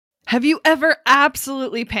Have you ever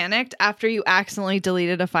absolutely panicked after you accidentally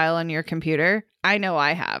deleted a file on your computer? I know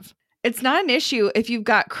I have. It's not an issue if you've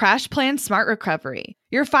got CrashPlan Smart Recovery.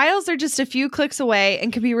 Your files are just a few clicks away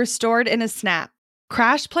and can be restored in a snap.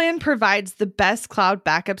 CrashPlan provides the best cloud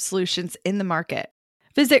backup solutions in the market.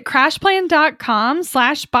 Visit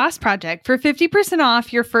crashplan.com/bossproject for 50%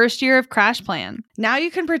 off your first year of CrashPlan. Now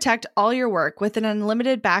you can protect all your work with an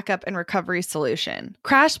unlimited backup and recovery solution.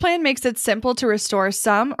 CrashPlan makes it simple to restore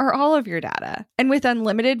some or all of your data. And with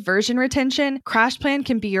unlimited version retention, CrashPlan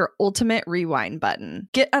can be your ultimate rewind button.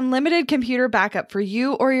 Get unlimited computer backup for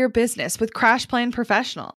you or your business with CrashPlan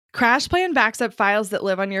Professional. CrashPlan backs up files that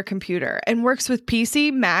live on your computer and works with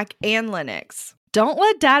PC, Mac, and Linux. Don't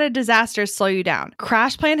let data disasters slow you down.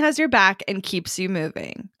 CrashPlan has your back and keeps you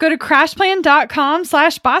moving. Go to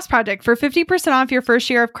crashplan.com/bossproject for 50% off your first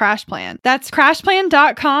year of CrashPlan. That's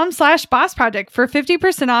crashplan.com/bossproject for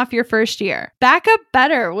 50% off your first year. Back up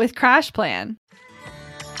better with CrashPlan.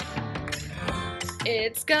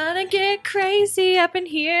 It's gonna get crazy up in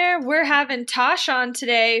here. We're having Tosh on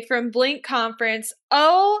today from Blink Conference.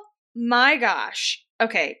 Oh my gosh.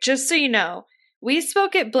 Okay, just so you know, we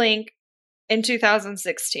spoke at Blink in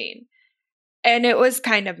 2016. And it was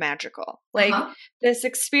kind of magical. Like, this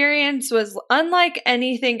experience was unlike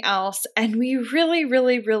anything else. And we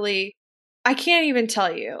really, I can't even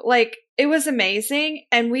tell you. Like, it was amazing.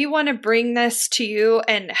 And we want to bring this to you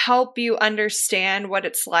and help you understand what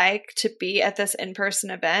it's like to be at this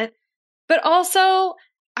in-person event. But also,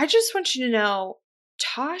 I just want you to know,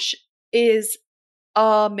 Tosh is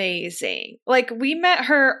amazing. Like, we met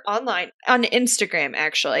her online on Instagram,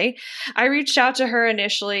 actually. I reached out to her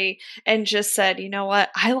initially and just said, you know what?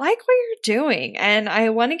 I like what you're doing and I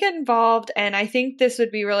want to get involved and I think this would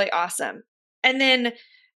be really awesome. And then,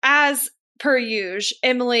 as per usual,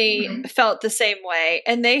 Emily felt the same way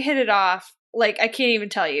and they hit it off. Like, I can't even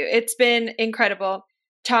tell you. It's been incredible.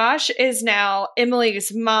 Tosh is now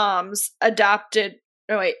Emily's mom's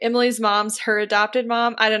her adopted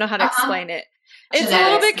mom. I don't know how to explain it. It's a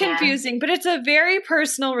little bit confusing, but it's a very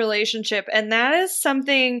personal relationship. And that is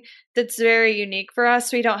something that's very unique for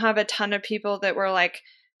us. We don't have a ton of people that we're like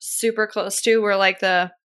super close to. We're like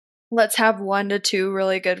the let's have 1 to 2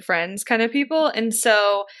 really good friends kind of people. And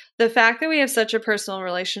so the fact that we have such a personal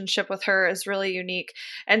relationship with her is really unique.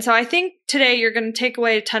 And so I think today you're going to take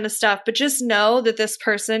away a ton of stuff, but just know that this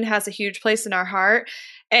person has a huge place in our heart.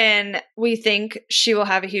 And we think she will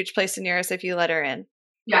have a huge place in yours if you let her in.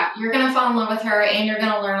 Yeah, you're going to fall in love with her and you're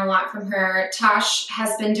going to learn a lot from her. Tosh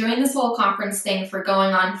has been doing this whole conference thing for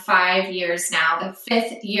going on 5 years now. The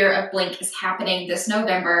 5th year of Blink is happening this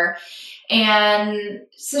November. And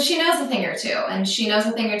so she knows a thing or two, and she knows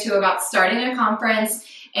a thing or two about starting a conference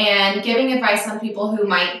and giving advice on people who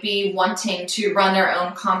might be wanting to run their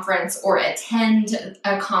own conference or attend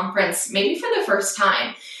a conference maybe for the first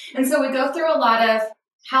time. And so we go through a lot of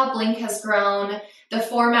how Blink has grown, the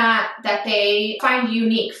format that they find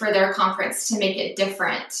unique for their conference to make it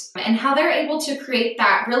different, and how they're able to create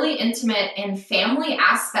that really intimate and family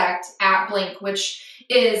aspect at Blink, which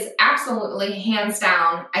is absolutely hands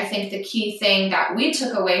down, I think, the key thing that we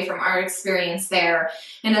took away from our experience there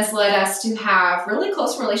and has led us to have really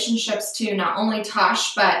close relationships to not only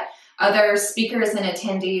Tosh, but other speakers and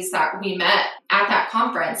attendees that we met at that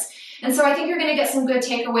conference. And so I think you're going to get some good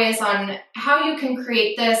takeaways on how you can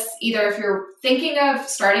create this, either if you're thinking of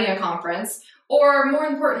starting a conference, or more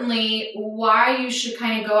importantly, why you should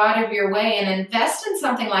kind of go out of your way and invest in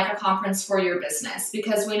something like a conference for your business,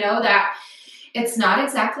 because we know that it's not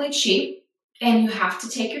exactly cheap and you have to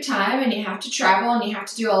take your time and you have to travel and you have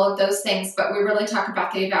to do all of those things. But we really talk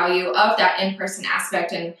about the value of that in-person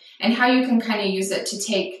aspect and how you can kind of use it to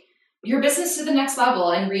take your business to the next level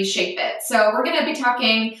and reshape it. So we're going to be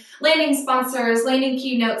talking landing sponsors, landing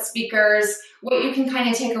keynote speakers, what you can kind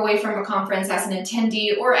of take away from a conference as an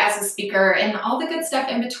attendee or as a speaker, and all the good stuff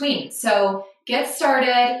in between. So get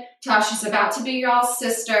started. Tosh is about to be y'all's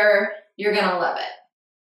sister. You're going to love it.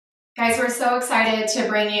 Guys, we're so excited to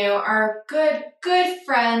bring you our good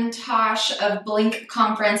friend Tosh of Blink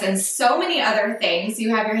Conference and so many other things.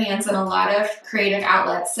 You have your hands in a lot of creative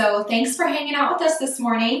outlets. So thanks for hanging out with us this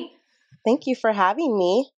morning. Thank you for having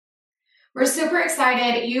me. We're super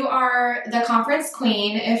excited. You are the conference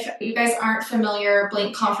queen. If you guys aren't familiar,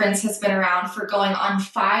 Blink Conference has been around for going on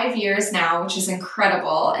 5 years now, which is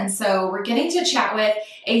incredible. And so we're getting to chat with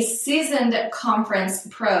a seasoned conference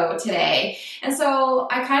pro today. And so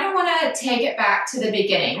I kind of want to take it back to the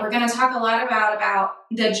beginning. We're going to talk a lot about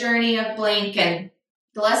the journey of Blink and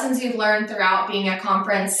the lessons you've learned throughout being a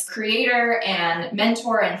conference creator and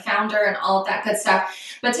mentor and founder and all of that good stuff.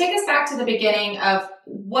 But take us back to the beginning of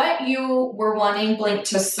what you were wanting Blink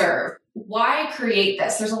to serve. Why create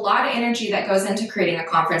this? There's a lot of energy that goes into creating a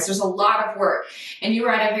conference. There's a lot of work. And you were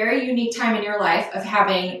at a very unique time in your life of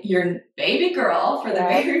having your baby girl for the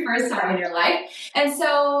very first time in your life. And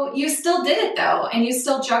so you still did it though, and you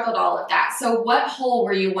still juggled all of that. So what hole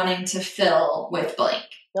were you wanting to fill with Blink?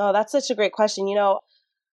 No, that's such a great question.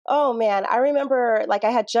 Oh man, I remember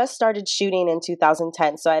I had just started shooting in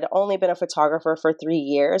 2010. So I'd only been a photographer for 3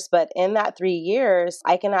 years. But in that 3 years,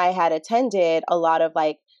 Ike and I had attended a lot of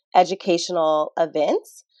educational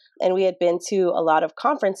events, and we had been to a lot of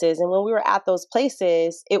conferences. And when we were at those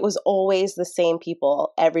places, it was always the same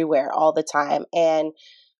people everywhere all the time. And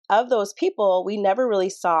of those people, we never really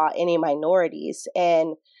saw any minorities.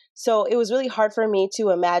 And so it was really hard for me to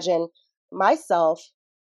imagine myself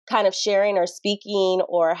kind of sharing or speaking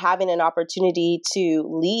or having an opportunity to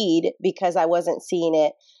lead because I wasn't seeing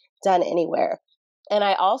it done anywhere. And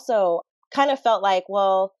I also kind of felt like,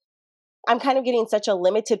 well, I'm kind of getting such a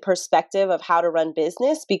limited perspective of how to run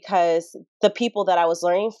business because the people that I was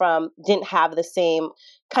learning from didn't have the same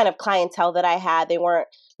kind of clientele that I had. They weren't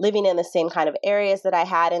living in the same kind of areas that I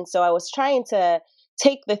had. And so I was trying to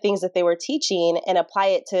take the things that they were teaching and apply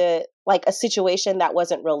it to a situation that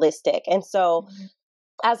wasn't realistic. And so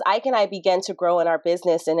as Ike and I began to grow in our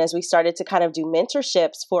business and as we started to kind of do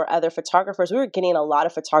mentorships for other photographers, we were getting a lot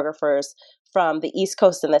of photographers from the East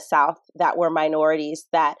Coast and the South that were minorities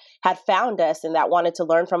that had found us and that wanted to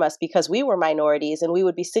learn from us because we were minorities. And we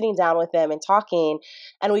would be sitting down with them and talking,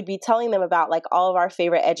 and we'd be telling them about all of our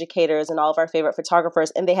favorite educators and all of our favorite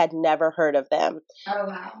photographers, and they had never heard of them. Oh,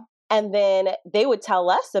 wow. And then they would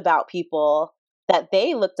tell us about people that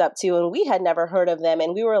they looked up to and we had never heard of them.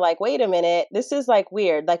 And we were like, wait a minute, this is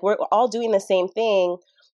weird. We're all doing the same thing,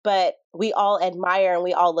 but we all admire and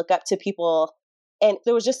we all look up to people. And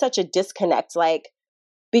there was just such a disconnect,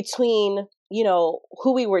 between,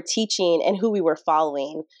 who we were teaching and who we were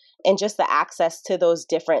following and just the access to those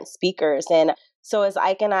different speakers. And so as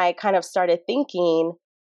Ike and I kind of started thinking,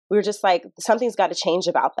 we were just like, something's got to change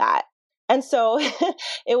about that. And so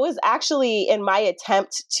it was actually in my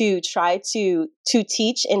attempt to try to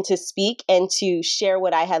teach and to speak and to share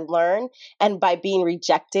what I had learned. And by being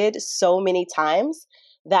rejected so many times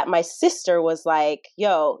that my sister was like,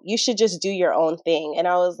 yo, you should just do your own thing. And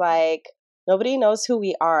I was like, nobody knows who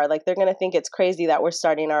we are. They're going to think it's crazy that we're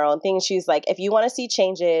starting our own thing. She's like, if you want to see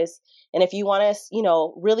changes and if you want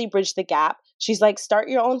to, really bridge the gap, she's like, start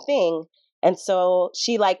your own thing. And so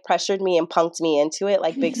she pressured me and punked me into it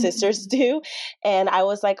like big sisters do. And I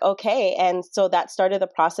was like, okay. And so that started the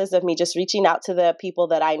process of me just reaching out to the people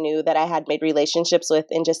that I knew that I had made relationships with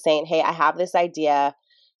and just saying, hey, I have this idea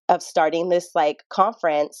of starting this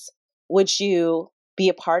conference. Would you be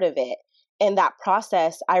a part of it? In that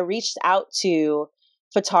process, I reached out to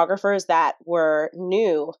photographers that were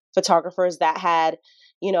new, photographers that had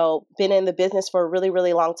been in the business for a really,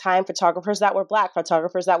 really long time, photographers that were Black,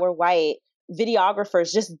 photographers that were white,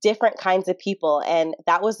 videographers, just different kinds of people. And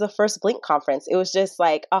that was the first Blink conference. It was just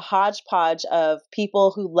a hodgepodge of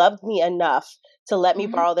people who loved me enough to let me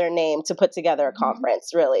borrow their name to put together a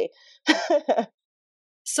conference, really.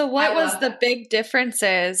 So what was the big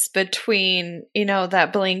differences between,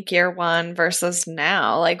 that Blink year one versus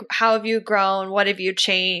now? How have you grown? What have you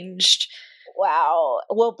changed? Wow.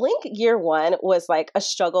 Well, Blink year one was a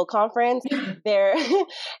struggle conference.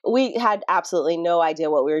 We had absolutely no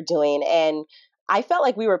idea what we were doing. And I felt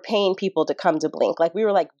like we were paying people to come to Blink. We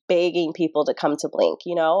were begging people to come to Blink,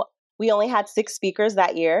 We only had 6 speakers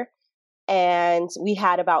that year. And we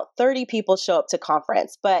had about 30 people show up to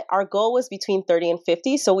conference. But our goal was between 30 and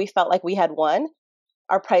 50. So we felt like we had won.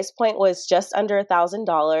 Our price point was just under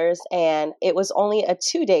 $1,000. And it was only a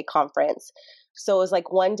 2-day conference. So it was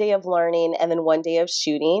 1 day of learning and then 1 day of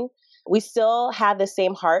shooting. We still had the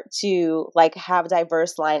same heart to have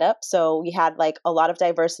diverse lineup. So we had a lot of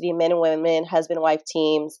diversity, men and women, husband, wife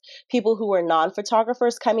teams, people who were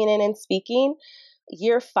non-photographers coming in and speaking.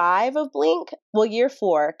 Year 5 of Blink, well, year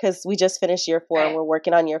 4, because we just finished year 4 and we're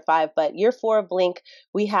working on year 5. But year 4 of Blink,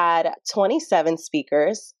 we had 27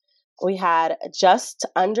 speakers. We had just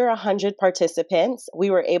under 100 participants. We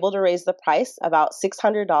were able to raise the price about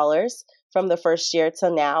 $600 from the first year to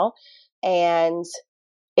now. And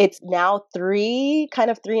it's now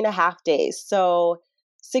 3.5 days. So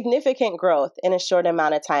significant growth in a short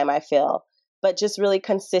amount of time, I feel, but just really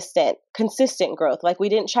consistent growth. We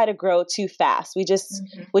didn't try to grow too fast. We just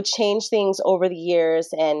would change things over the years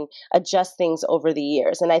and adjust things over the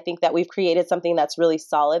years. And I think that we've created something that's really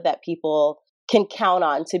solid that people can count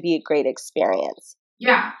on to be a great experience.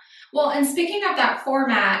 Yeah. Well, and speaking of that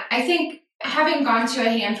format, I think having gone to a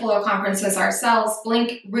handful of conferences ourselves,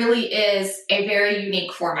 Blink really is a very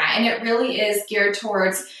unique format. And it really is geared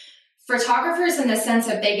towards photographers in the sense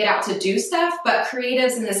of they get out to do stuff, but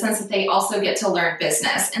creatives in the sense that they also get to learn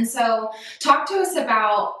business. And so, talk to us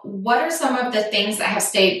about what are some of the things that have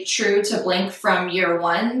stayed true to Blink from year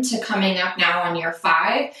one to coming up now on year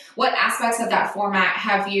 5. What aspects of that format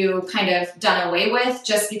have you kind of done away with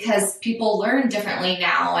just because people learn differently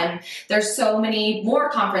now and there's so many more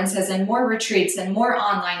conferences and more retreats and more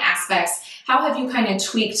online aspects? How have you kind of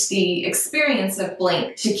tweaked the experience of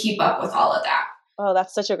Blink to keep up with all of that? Oh,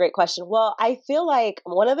 that's such a great question. Well, I feel like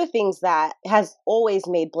one of the things that has always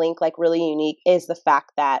made Blink like really unique is the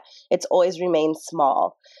fact that it's always remained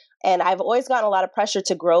small. And I've always gotten a lot of pressure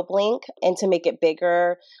to grow Blink and to make it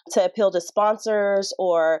bigger, to appeal to sponsors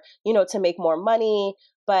or, to make more money.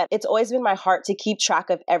 But it's always been my heart to keep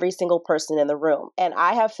track of every single person in the room. And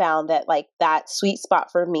I have found that like that sweet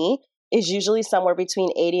spot for me is usually somewhere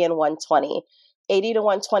between 80 and 120. 80 to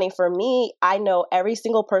 120 for me, I know every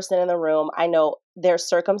single person in the room. I know their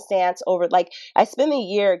circumstance over, like, I spend the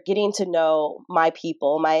year getting to know my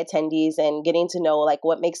people, my attendees, and getting to know like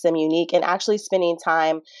what makes them unique and actually spending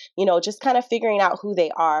time, just kind of figuring out who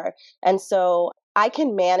they are. And so I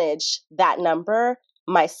can manage that number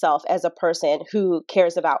myself as a person who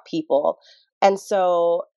cares about people. And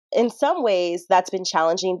so in some ways that's been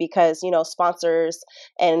challenging because sponsors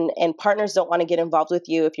and partners don't want to get involved with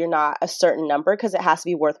you if you're not a certain number because it has to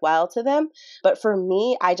be worthwhile to them. But for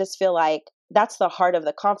me, I just feel like that's the heart of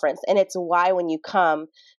the conference, and it's why when you come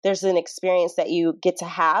there's an experience that you get to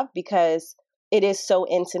have because it is so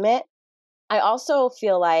intimate. I also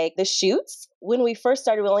feel like the shoots, when we first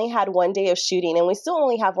started, we only had one day of shooting and we still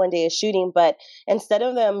only have one day of shooting. But instead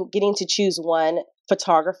of them getting to choose one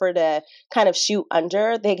photographer to kind of shoot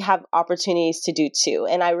under, they have opportunities to do two.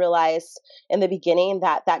 And I realized in the beginning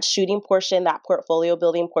that that shooting portion, that portfolio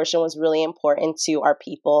building portion was really important to our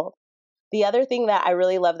people. The other thing that I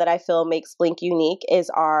really love that I feel makes Blink unique is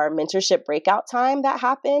our mentorship breakout time that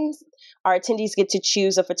happens. Our attendees get to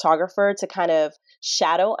choose a photographer to kind of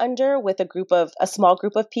shadow under with a small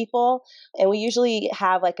group of people. And we usually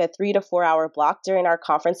have like a 3 to 4 hour block during our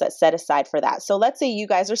conference that's set aside for that. So let's say you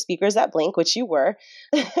guys are speakers at Blink, which you were.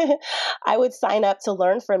 I would sign up to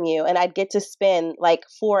learn from you and I'd get to spend like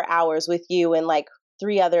 4 hours with you and like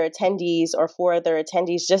 3 other attendees or 4 other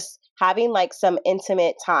attendees, just having like some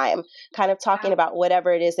intimate time, kind of talking about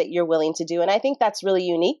whatever it is that you're willing to do. And I think that's really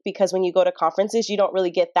unique because when you go to conferences, you don't really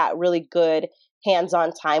get that really good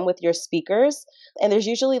hands-on time with your speakers. And there's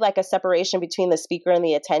usually like a separation between the speaker and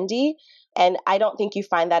the attendee. And I don't think you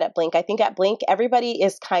find that at Blink. I think at Blink, everybody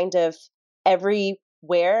is kind of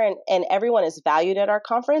everywhere and everyone is valued at our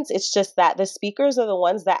conference. It's just that the speakers are the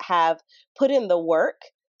ones that have put in the work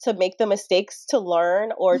to make the mistakes to learn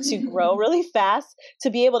or to grow really fast to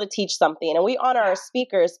be able to teach something. And we honor our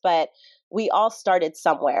speakers, but we all started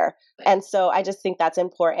somewhere. And so I just think that's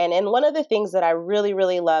important. And one of the things that I really,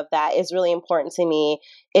 really love that is really important to me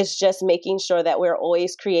is just making sure that we're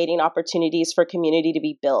always creating opportunities for community to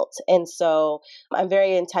be built. And so I'm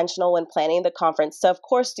very intentional when planning the conference to, of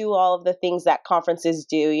course, do all of the things that conferences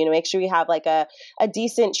do, make sure we have like a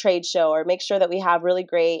decent trade show or make sure that we have really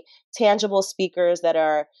great tangible speakers that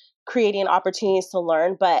are creating opportunities to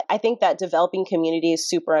learn. But I think that developing community is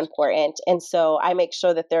super important. And so I make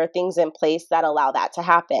sure that there are things in place that allow that to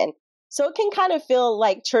happen. So it can kind of feel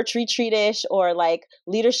like church retreat-ish or like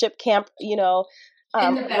leadership camp, in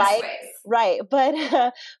the best ways. Right.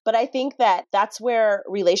 But but I think that that's where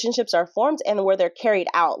relationships are formed and where they're carried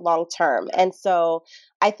out long term. And so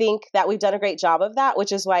I think that we've done a great job of that,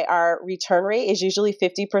 which is why our return rate is usually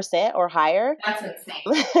 50% or higher. That's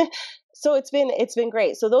insane. So it's been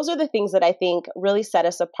great. So those are the things that I think really set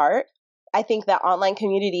us apart. I think that online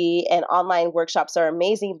community and online workshops are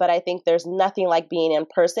amazing, but I think there's nothing like being in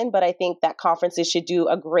person. But I think that conferences should do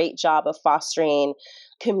a great job of fostering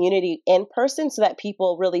community in person so that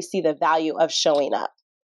people really see the value of showing up.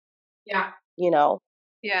 Yeah.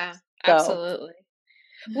 Yeah, absolutely.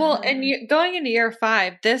 Well, and going into year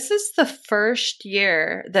 5, this is the first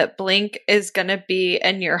year that Blink is going to be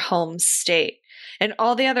in your home state and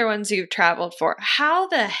all the other ones you've traveled for. How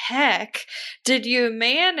the heck did you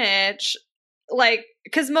manage,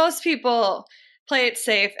 because most people play it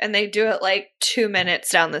safe and they do it like 2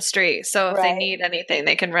 minutes down the street. So if they need anything,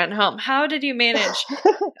 they can run home. How did you manage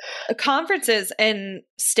conferences in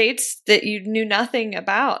states that you knew nothing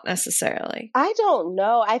about necessarily? I don't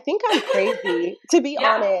know. I think I'm crazy, to be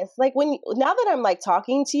honest. Like now that I'm like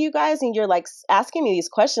talking to you guys and you're like asking me these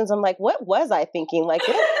questions, I'm like, what was I thinking? Like,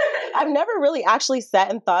 I've never really actually sat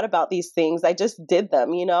and thought about these things. I just did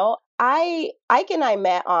them, you know? Ike and I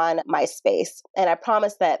met on MySpace, and I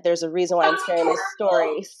promise that there's a reason why I'm sharing this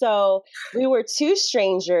story. So we were two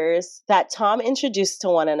strangers that Tom introduced to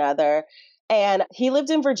one another, and he lived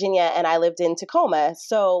in Virginia and I lived in Tacoma.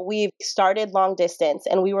 So we started long distance,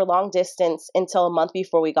 and we were long distance until a month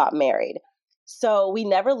before we got married. So we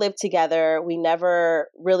never lived together. We never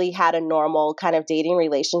really had a normal kind of dating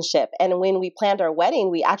relationship. And when we planned our wedding,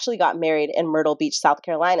 we actually got married in Myrtle Beach, South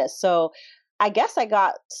Carolina. So I guess I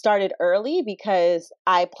got started early because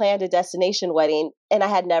I planned a destination wedding and I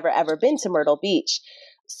had never ever been to Myrtle Beach.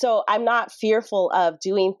 So I'm not fearful of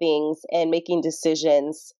doing things and making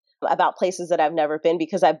decisions about places that I've never been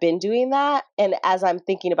because I've been doing that. And as I'm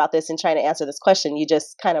thinking about this and trying to answer this question, you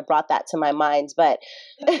just kind of brought that to my mind. But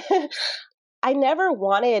I never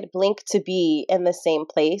wanted Blink to be in the same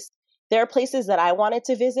place. There are places that I wanted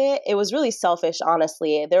to visit. It was really selfish,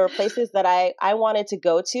 honestly. There were places that I wanted to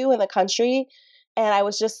go to in the country. And I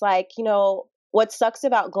was just like, you know, what sucks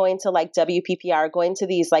about going to like WPPR, going to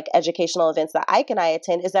these like educational events that Ike and I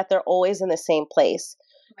attend is that they're always in the same place.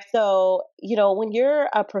 Right. So, you know, when you're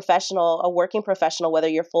a professional, a working professional, whether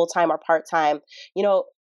you're full-time or part-time, you know,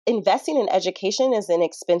 investing in education is an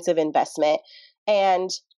expensive investment. And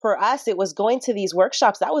for us, it was going to these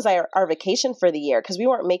workshops. That was our vacation for the year because we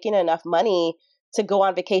weren't making enough money to go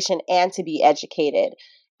on vacation and to be educated.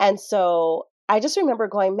 And so I just remember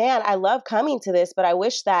going, man, I love coming to this, but I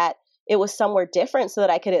wish that it was somewhere different so that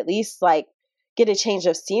I could at least like get a change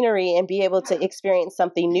of scenery and be able to experience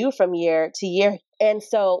something new from year to year. And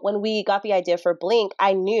so when we got the idea for Blink,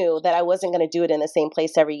 I knew that I wasn't going to do it in the same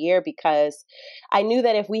place every year because I knew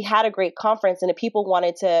that if we had a great conference and if people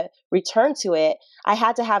wanted to return to it, I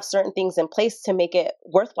had to have certain things in place to make it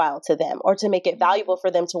worthwhile to them or to make it valuable for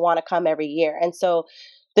them to want to come every year. And so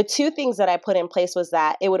the two things that I put in place was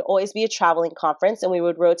that it would always be a traveling conference and we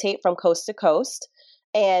would rotate from coast to coast.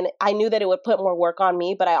 And I knew that it would put more work on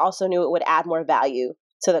me, but I also knew it would add more value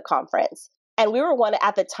to the conference. And we were one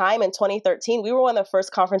at the time in 2013, we were one of the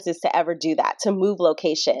first conferences to ever do that, to move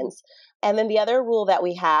locations. And then the other rule that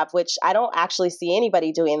we have, which I don't actually see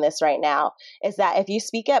anybody doing this right now, is that if you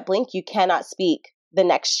speak at Blink, you cannot speak the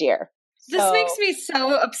next year. This makes me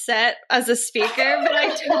so upset as a speaker, but I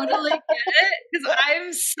totally get it because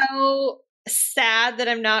I'm so sad that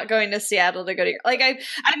I'm not going to Seattle to go to like I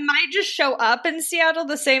might just show up in Seattle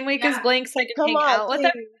the same week as Blink so I can hang out with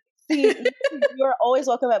them. See, you're always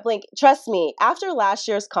welcome at Blink. Trust me, after last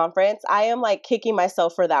year's conference, I am like kicking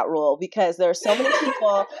myself for that rule because there are so many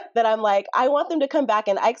people that I'm like, I want them to come back.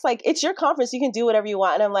 And Ike's like, it's your conference. You can do whatever you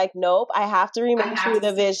want. And I'm like, nope, I have to remain true to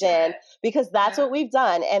the vision because that's what we've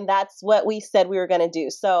done. And that's what we said we were going to do.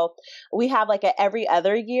 So we have like a every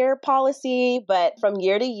other year policy, but from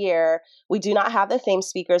year to year, we do not have the same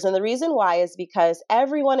speakers. And the reason why is because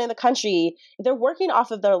everyone in the country, they're working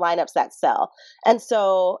off of their lineups that sell. And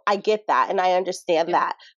so I get that and I understand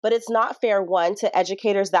that, but it's not fair, one, to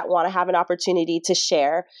educators that want to have an opportunity to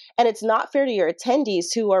share. And it's not fair to your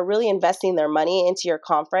attendees who are really investing their money into your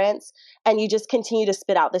conference and you just continue to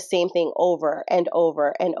spit out the same thing over and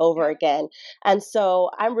over and over again. And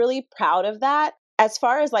so I'm really proud of that. As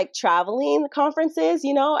far as like traveling conferences,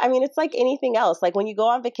 you know, I mean, it's like anything else. Like when you go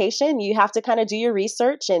on vacation, you have to kind of do your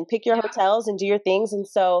research and pick your hotels and do your things. And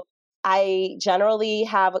so I generally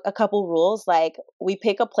have a couple rules. Like we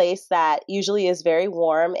pick a place that usually is very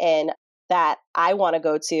warm and that I want to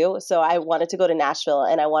go to. So I wanted to go to Nashville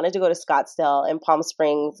and I wanted to go to Scottsdale and Palm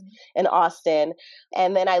Springs and Austin.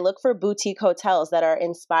 And then I look for boutique hotels that are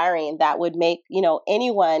inspiring that would make, you know,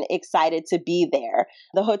 anyone excited to be there.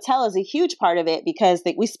 The hotel is a huge part of it because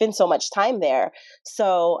we spend so much time there.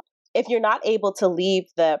 So if you're not able to leave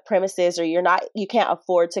the premises or you can't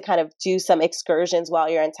afford to kind of do some excursions while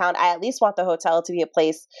you're in town, I at least want the hotel to be a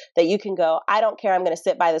place that you can go, I don't care, I'm going to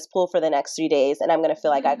sit by this pool for the next 3 days and I'm going to feel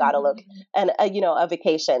like I got to look and a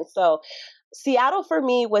vacation. So Seattle for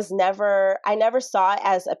me I never saw it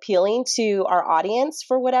as appealing to our audience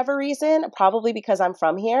for whatever reason, probably because I'm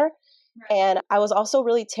from here. Right. And I was also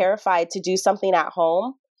really terrified to do something at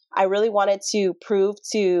home. I really wanted to prove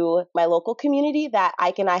to my local community that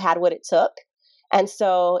Ike and I had what it took. And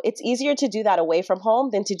so it's easier to do that away from home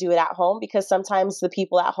than to do it at home because sometimes the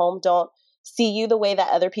people at home don't see you the way that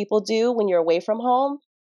other people do when you're away from home.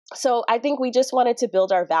 So I think we just wanted to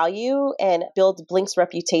build our value and build Blink's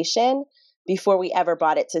reputation before we ever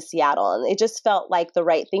brought it to Seattle. And it just felt like the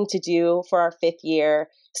right thing to do for our 5th year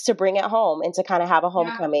to bring it home and to kind of have a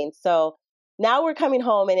homecoming. So now we're coming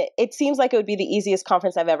home and it seems like it would be the easiest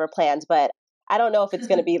conference I've ever planned, but I don't know if it's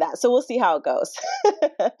going to be that. So we'll see how it goes.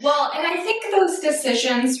 Well, and I think those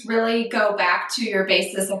decisions really go back to your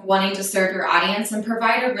basis of wanting to serve your audience and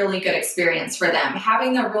provide a really good experience for them.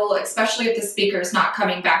 Having the rule, especially if the speaker is not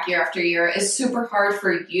coming back year after year, is super hard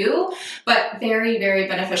for you, but very, very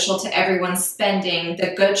beneficial to everyone spending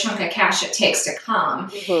the good chunk of cash it takes to come.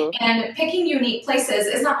 Mm-hmm. And picking unique places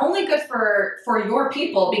is not only good for your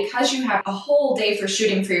people because you have a whole day for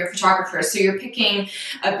shooting for your photographers. So you're picking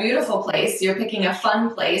a beautiful place, you're picking a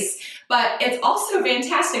fun place, but it's also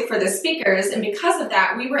fantastic for the speakers. And because of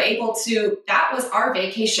that, we were able to, that was our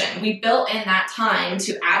vacation. We built in that time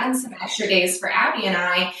to add in some extra days for Abby and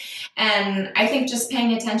I. And I think just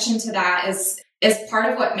paying attention to that is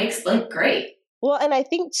part of what makes Blink great. Well, and I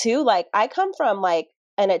think too, like I come from like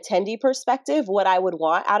an attendee perspective, what I would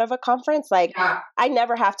want out of a conference. Like I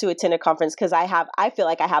never have to attend a conference because I feel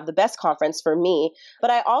like I have the best conference for me,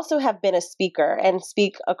 but I also have been a speaker and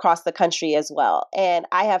speak across the country as well. And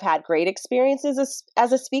I have had great experiences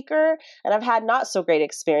as a speaker, and I've had not so great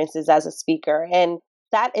experiences as a speaker. And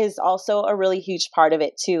that is also a really huge part of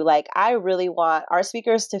it too. Like I really want our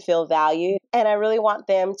speakers to feel valued, and I really want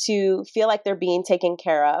them to feel like they're being taken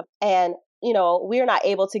care of. And you know, we're not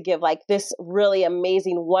able to give like this really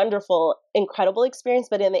amazing, wonderful, incredible experience,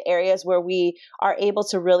 but in the areas where we are able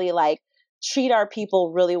to really like treat our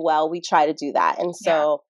people really well, we try to do that. And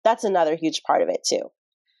so that's another huge part of it too.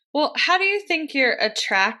 Well, how do you think you're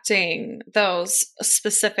attracting those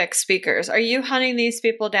specific speakers? Are you hunting these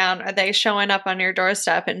people down? Are they showing up on your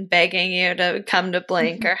doorstep and begging you to come to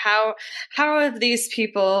Blink? Or how have these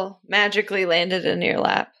people magically landed in your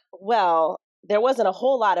lap? Well, there wasn't a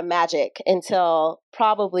whole lot of magic until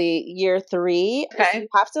probably year 3. Okay. You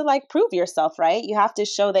have to like prove yourself, right? You have to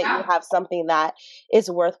show that you have something that is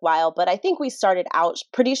worthwhile. But I think we started out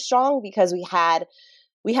pretty strong because we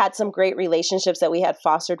had some great relationships that we had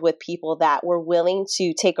fostered with people that were willing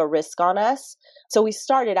to take a risk on us. So we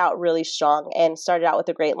started out really strong and started out with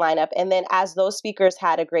a great lineup. And then as those speakers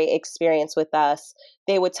had a great experience with us,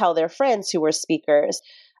 they would tell their friends who were speakers.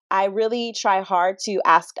 I really try hard to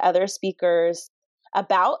ask other speakers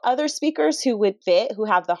about other speakers who would fit, who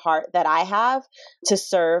have the heart that I have to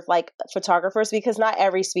serve like photographers, because not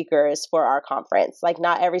every speaker is for our conference. Like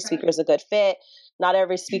not every speaker is a good fit. Not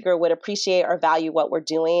every speaker would appreciate or value what we're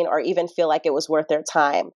doing or even feel like it was worth their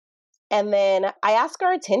time. And then I ask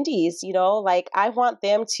our attendees, you know, like I want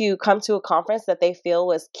them to come to a conference that they feel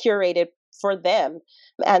was curated for them.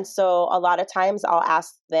 And so a lot of times I'll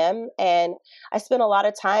ask them, and I spend a lot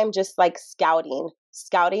of time just like scouting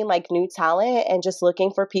like new talent and just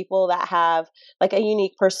looking for people that have like a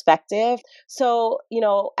unique perspective. So, you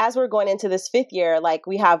know, as we're going into this 5th year, like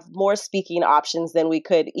we have more speaking options than we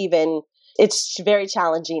could even. It's very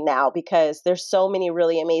challenging now because there's so many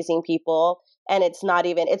really amazing people, and it's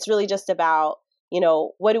really just about, you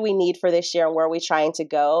know, what do we need for this year and where are we trying to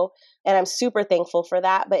go? And I'm super thankful for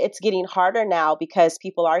that, but it's getting harder now because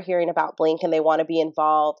people are hearing about Blink and they want to be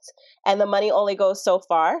involved, and the money only goes so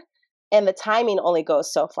far and the timing only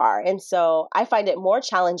goes so far. And so I find it more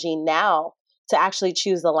challenging now to actually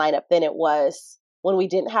choose the lineup than it was when we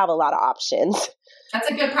didn't have a lot of options. That's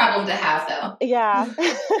a good problem to have, though. Yeah.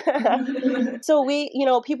 So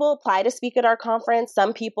people apply to speak at our conference.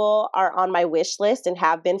 Some people are on my wish list and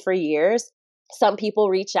have been for years. Some people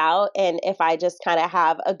reach out, and if I just kind of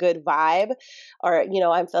have a good vibe, or, you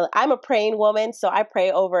know, I'm a praying woman, so I pray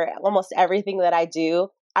over almost everything that I do.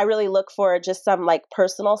 I really look for just some like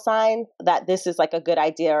personal sign that this is like a good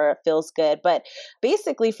idea or it feels good. But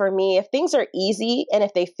basically for me, if things are easy and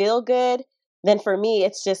if they feel good, then for me,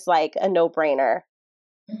 it's just like a no-brainer.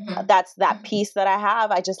 Mm-hmm. That's that piece that I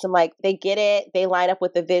have. I just am like, they get it. They line up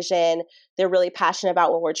with the vision. They're really passionate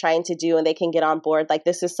about what we're trying to do, and they can get on board. Like,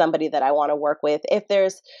 this is somebody that I want to work with. If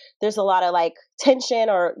there's a lot of like tension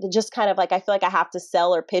or just kind of like, I feel like I have to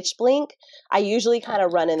sell or pitch Blink, I usually kind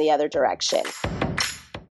of run in the other direction.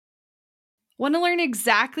 Want to learn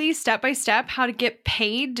exactly step by step how to get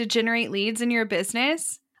paid to generate leads in your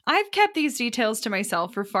business? I've kept these details to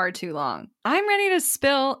myself for far too long. I'm ready to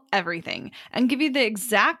spill everything and give you the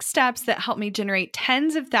exact steps that help me generate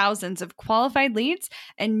tens of thousands of qualified leads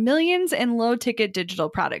and millions in low-ticket digital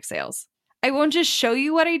product sales. I won't just show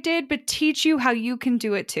you what I did, but teach you how you can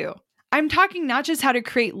do it too. I'm talking not just how to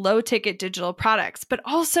create low-ticket digital products, but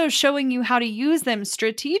also showing you how to use them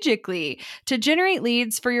strategically to generate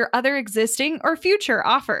leads for your other existing or future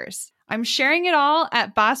offers. I'm sharing it all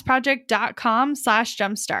at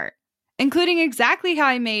bossproject.com/jumpstart, including exactly how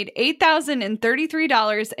I made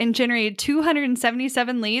 $8,033 and generated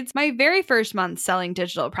 277 leads my very first month selling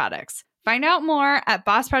digital products. Find out more at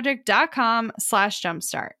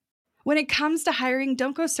bossproject.com/jumpstart. When it comes to hiring,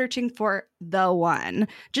 don't go searching for the one.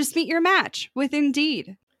 Just meet your match with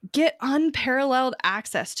Indeed. Get unparalleled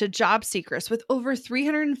access to job seekers with over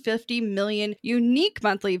 350 million unique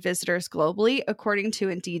monthly visitors globally, according to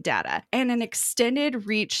Indeed data, and an extended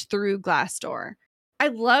reach through Glassdoor. I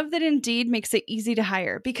love that Indeed makes it easy to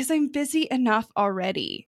hire because I'm busy enough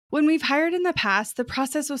already. When we've hired in the past, the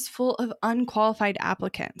process was full of unqualified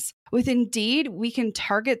applicants. With Indeed, we can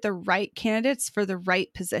target the right candidates for the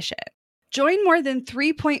right position. Join more than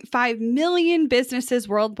 3.5 million businesses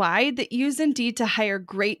worldwide that use Indeed to hire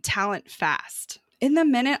great talent fast. In the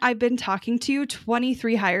minute I've been talking to you,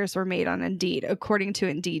 23 hires were made on Indeed, according to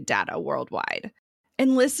Indeed data worldwide.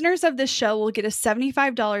 And listeners of this show will get a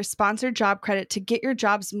 $75 sponsored job credit to get your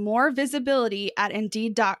jobs more visibility at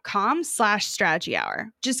Indeed.com/Strategy Hour.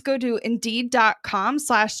 Just go to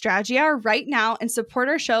Indeed.com/Strategy Hour right now and support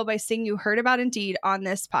our show by saying you heard about Indeed on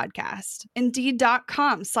this podcast.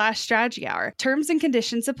 Indeed.com/Strategy Hour. Terms and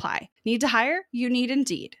conditions apply. Need to hire? You need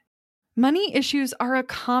Indeed. Money issues are a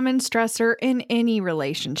common stressor in any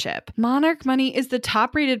relationship. Monarch Money is the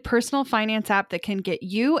top-rated personal finance app that can get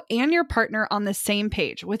you and your partner on the same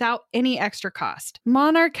page without any extra cost.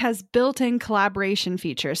 Monarch has built-in collaboration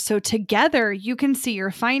features, so together you can see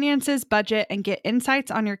your finances, budget, and get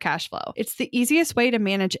insights on your cash flow. It's the easiest way to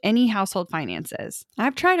manage any household finances.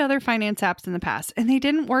 I've tried other finance apps in the past, and they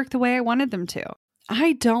didn't work the way I wanted them to.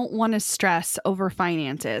 I don't want to stress over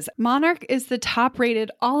finances. Monarch is the top-rated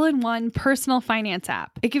all-in-one personal finance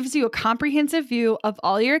app. It gives you a comprehensive view of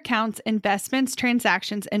all your accounts, investments,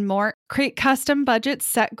 transactions, and more. Create custom budgets,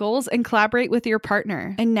 set goals, and collaborate with your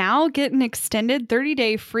partner. And now get an extended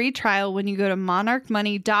 30-day free trial when you go to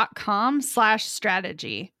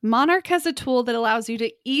monarchmoney.com/strategy. Monarch has a tool that allows you to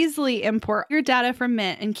easily import your data from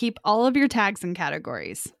Mint and keep all of your tags and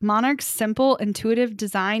categories. Monarch's simple, intuitive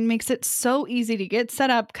design makes it so easy to get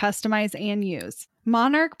set up, customize, and use.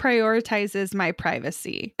 Monarch prioritizes my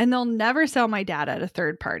privacy, and they'll never sell my data to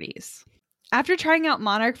third parties. After trying out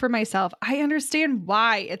Monarch for myself, I understand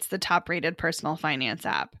why it's the top-rated personal finance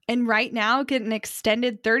app. And right now, get an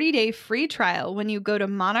extended 30-day free trial when you go to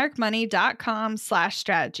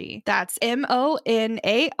monarchmoney.com/strategy. That's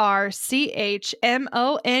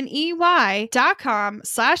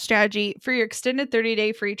monarchmoney.com/strategy for your extended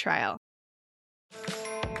 30-day free trial.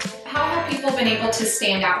 How have people been able to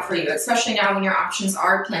stand out for you, especially now when your options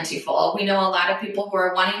are plentiful? We know a lot of people who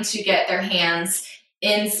are wanting to get their hands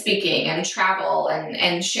in speaking and travel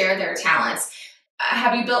and share their talents.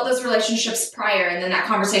 Have you built those relationships prior and then that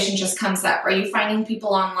conversation just comes up? Are you finding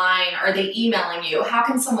people online? Are they emailing you? How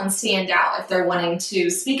can someone stand out if they're wanting to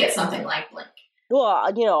speak at something like Blink? Well,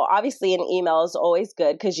 obviously an email is always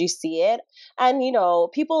good because you see it. And,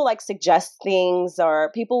 people like suggest things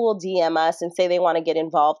or people will DM us and say they want to get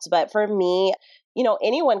involved. But for me,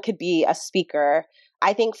 anyone could be a speaker.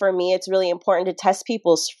 I think for me, it's really important to test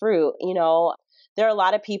people's fruit. There are a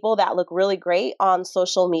lot of people that look really great on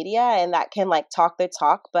social media and that can talk their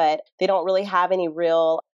talk, but they don't really have any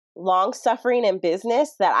real long suffering in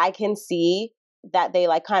business that I can see that they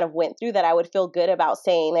kind of went through, that I would feel good about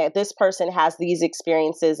saying that this person has these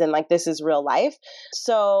experiences and this is real life.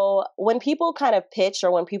 So when people kind of pitch or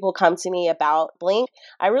when people come to me about Blink,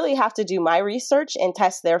 I really have to do my research and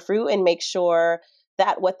test their fruit and make sure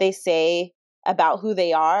that what they say about who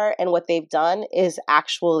they are and what they've done is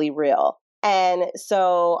actually real. And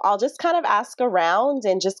so I'll just kind of ask around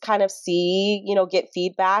and just kind of see, get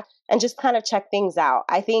feedback and just kind of check things out.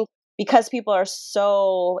 I think because people are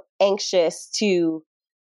so anxious to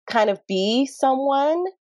kind of be someone,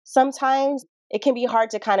 sometimes it can be hard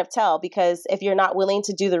to kind of tell, because if you're not willing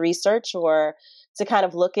to do the research or to kind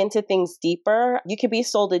of look into things deeper, you could be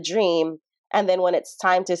sold a dream. And then when it's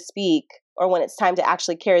time to speak or when it's time to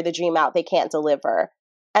actually carry the dream out, they can't deliver.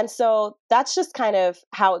 And so that's just kind of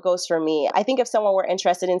how it goes for me. I think if someone were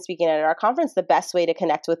interested in speaking at our conference, the best way to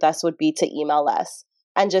connect with us would be to email us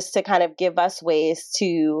and just to kind of give us ways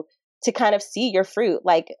to kind of see your fruit.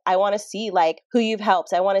 I want to see who you've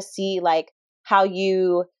helped. I want to see how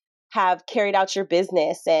you have carried out your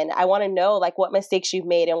business. And I want to know what mistakes you've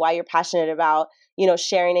made and why you're passionate about,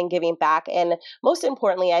 sharing and giving back. And most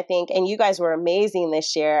importantly, I think, and you guys were amazing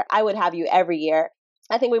this year, I would have you every year.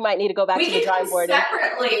 I think we might need to go back to the drawing board.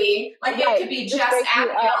 Separately, it could be just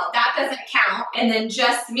Abigail. That doesn't count. And then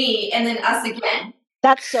just me and then us again.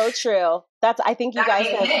 That's so true. I think you guys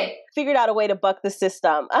have figured out a way to buck the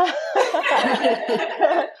system.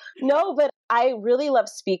 No, but I really love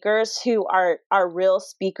speakers who are real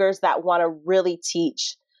speakers that want to really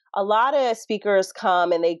teach. a lot of speakers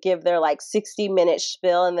come and they give their like 60-minute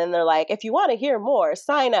spiel. And then they're like, if you want to hear more,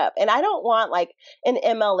 sign up. And I don't want like an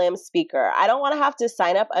MLM speaker. I don't want to have to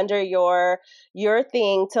sign up under your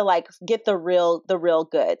thing to like get the real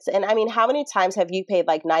goods. And I mean, how many times have you paid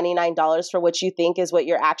like $99 for what you think is what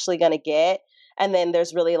you're actually going to get? And then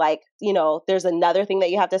there's really like, there's another thing that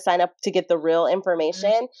you have to sign up to get the real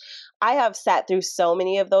information. I have sat through so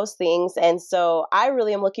many of those things. And so I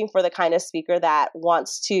really am looking for the kind of speaker that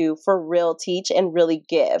wants to, for real, teach and really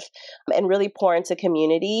give and really pour into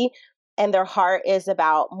community. And their heart is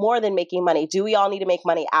about more than making money. Do we all need to make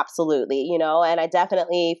money? Absolutely. And I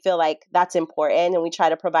definitely feel like that's important. And we try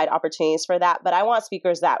to provide opportunities for that. But I want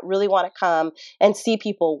speakers that really want to come and see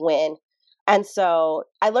people win. And so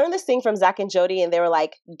I learned this thing from Zach and Jody, and they were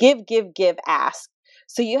like, give, ask.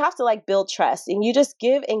 So you have to like build trust, and you just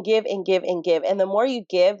give and give and give and give. And the more you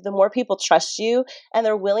give, the more people trust you, and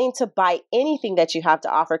they're willing to buy anything that you have to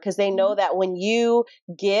offer because they know that when you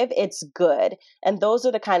give, it's good. And those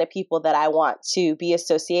are the kind of people that I want to be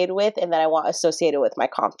associated with and that I want associated with my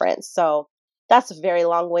conference. So that's a very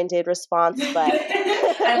long-winded response, but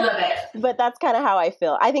I love it. But that's kind of how I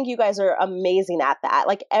feel. I think you guys are amazing at that.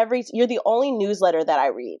 Like you're the only newsletter that I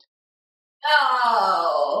read.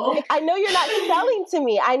 Oh. I know you're not selling to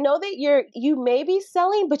me. I know that you may be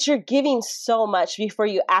selling, but you're giving so much before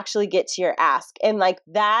you actually get to your ask. And like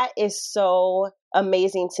that is so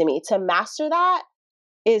amazing to me. To master that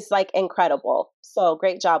is like incredible. So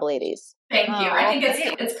great job, ladies. Thank you. I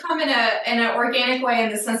think it's come in an organic way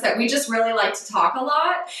in the sense that we just really like to talk a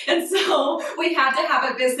lot. And so we had to have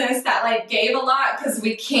a business that like gave a lot because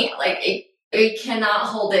we can't we cannot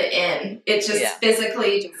hold it in. It just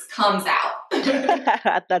physically just comes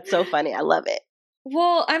out. That's so funny. I love it.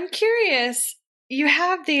 Well, I'm curious. You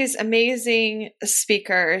have these amazing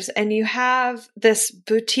speakers and you have this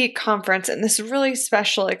boutique conference and this really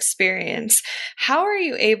special experience. How are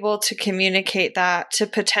you able to communicate that to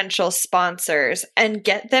potential sponsors and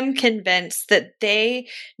get them convinced that they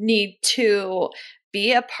need to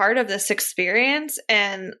be a part of this experience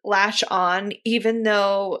and latch on, even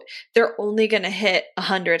though they're only going to hit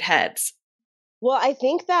 100 heads? Well, I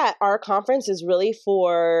think that our conference is really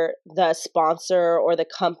for the sponsor or the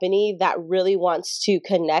company that really wants to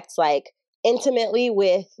connect like intimately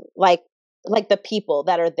with like the people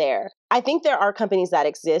that are there. I think there are companies that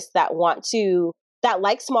exist that that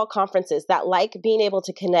like small conferences, that like being able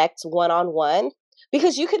to connect one-on-one,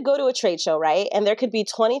 because you could go to a trade show, right? And there could be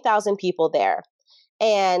 20,000 people there.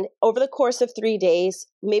 And over the course of 3 days,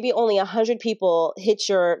 maybe only 100 people hit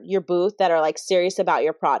your booth that are like serious about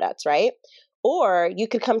your products, right? Or you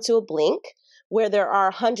could come to a Blink where there are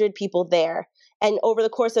 100 people there. And over the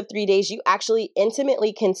course of 3 days, you actually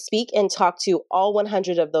intimately can speak and talk to all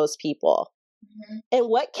 100 of those people. Mm-hmm. In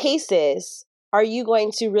what cases are you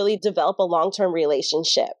going to really develop a long-term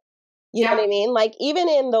relationship? You know what I mean? Like even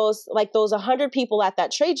in those 100 people at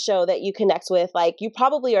that trade show that you connect with, like you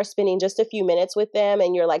probably are spending just a few minutes with them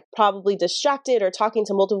and you're like probably distracted or talking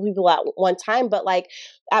to multiple people at one time. But like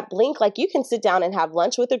at Blink, like you can sit down and have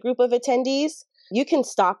lunch with a group of attendees. You can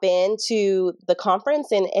stop in to the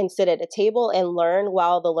conference and sit at a table and learn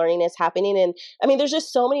while the learning is happening. And I mean, there's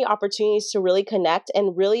just so many opportunities to really connect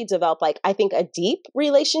and really develop like, I think, a deep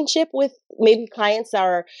relationship with maybe clients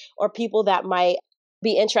or people that might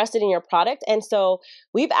be interested in your product. And so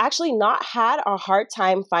we've actually not had a hard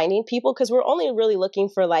time finding people because we're only really looking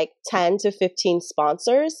for like 10 to 15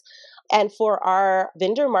 sponsors. And for our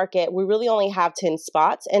vendor market, we really only have 10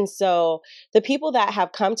 spots. And so the people that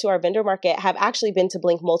have come to our vendor market have actually been to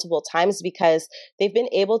Blink multiple times because they've been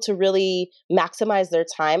able to really maximize their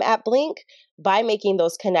time at Blink by making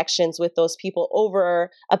those connections with those people over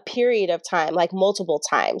a period of time, like multiple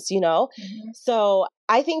times, Mm-hmm. So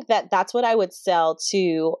I think that that's what I would sell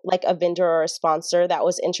to like a vendor or a sponsor that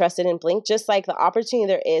was interested in Blink, just like the opportunity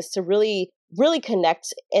there is to really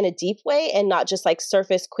connect in a deep way and not just like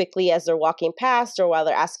surface quickly as they're walking past or while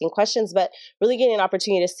they're asking questions, but really getting an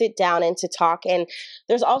opportunity to sit down and to talk. And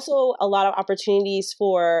there's also a lot of opportunities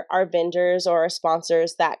for our vendors or our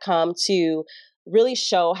sponsors that come to really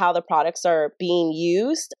show how the products are being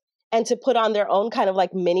used and to put on their own kind of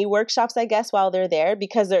like mini workshops, I guess, while they're there,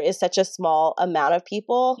 because there is such a small amount of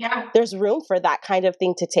people. Yeah. There's room for that kind of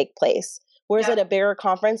thing to take place. Whereas at a bigger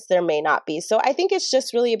conference, there may not be. So I think it's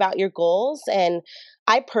just really about your goals. And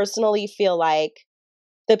I personally feel like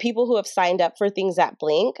the people who have signed up for things at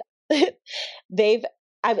Blink, I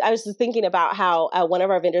was just thinking about how one of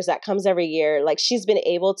our vendors that comes every year, like she's been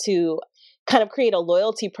able to kind of create a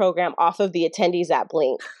loyalty program off of the attendees at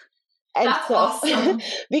Blink. And That's so awesome.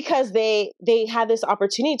 because they had this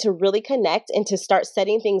opportunity to really connect and to start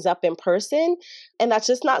setting things up in person. And that's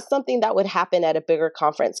just not something that would happen at a bigger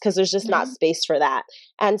conference because there's just not space for that.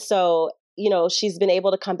 And so, she's been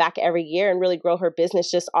able to come back every year and really grow her business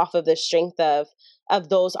just off of the strength of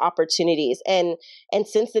those opportunities. And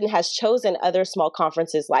since then has chosen other small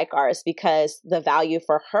conferences like ours because the value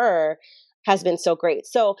for her has been so great.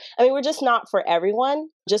 So, I mean, we're just not for everyone,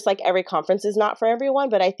 just like every conference is not for everyone.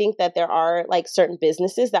 But I think that there are like certain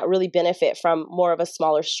businesses that really benefit from more of a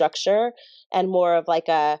smaller structure and more of like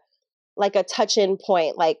a touch-in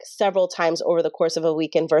point, like several times over the course of a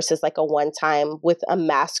weekend versus like a one time with a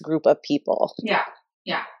mass group of people.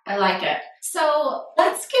 Yeah, I like it. So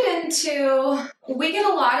let's get into, we get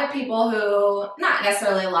a lot of people who, not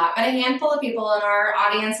necessarily a lot, but a handful of people in our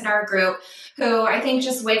audience, in our group, who I think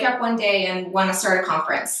just wake up one day and want to start a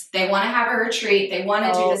conference. They want to have a retreat. They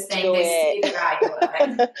want to do this thing. They see the value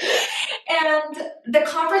of it. And the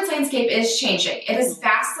conference landscape is changing. It is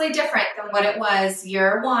vastly different than what it was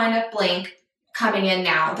year one of Blink coming in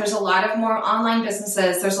now. There's a lot of more online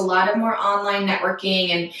businesses. There's a lot of more online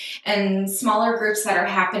networking and smaller groups that are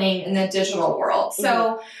happening in the digital world.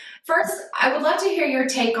 So first, I would love to hear your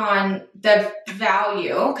take on the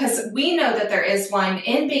value, because we know that there is one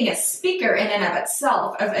in being a speaker in and of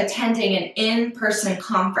itself of attending an in-person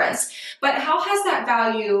conference. But how has that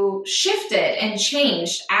value shifted and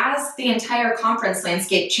changed as the entire conference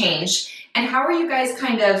landscape changed? And how are you guys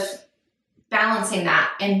kind of balancing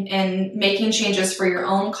that and making changes for your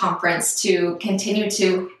own conference to continue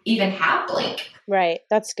to even have Blink? Right.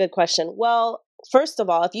 That's a good question. Well, first of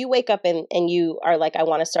all, if you wake up and you are like, I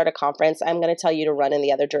want to start a conference, I'm going to tell you to run in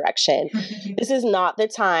the other direction. This is not the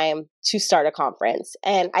time to start a conference.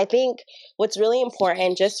 And I think what's really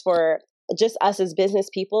important just for just us as business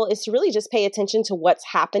people is to really just pay attention to what's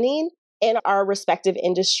happening in our respective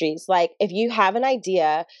industries. Like if you have an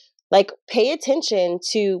idea, like pay attention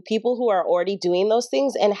to people who are already doing those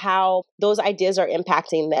things and how those ideas are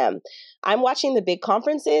impacting them. I'm watching the big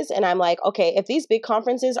conferences and I'm like, okay, if these big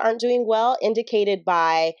conferences aren't doing well, indicated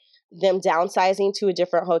by them downsizing to a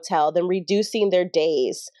different hotel, them reducing their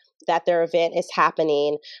days that their event is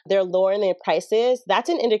happening, they're lowering their prices, that's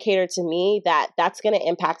an indicator to me that that's going to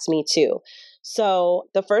impact me too. So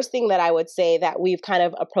the first thing that I would say that we've kind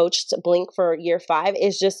of approached Blink for year 5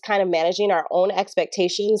 is just kind of managing our own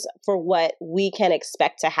expectations for what we can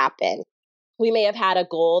expect to happen. We may have had a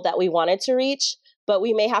goal that we wanted to reach, but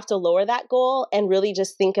we may have to lower that goal and really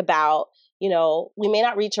just think about, we may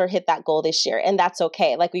not reach or hit that goal this year, and that's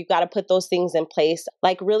okay. Like we've got to put those things in place,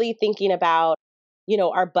 like really thinking about,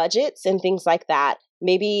 our budgets and things like that.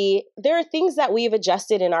 Maybe there are things that we've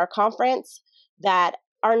adjusted in our conference that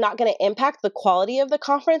are not going to impact the quality of the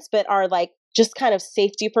conference, but are like just kind of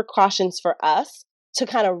safety precautions for us to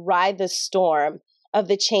kind of ride the storm of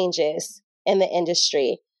the changes in the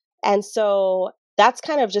industry. And so that's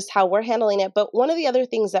kind of just how we're handling it. But one of the other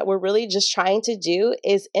things that we're really just trying to do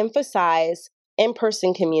is emphasize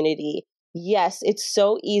in-person community. Yes, it's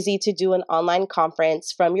so easy to do an online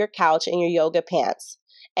conference from your couch in your yoga pants.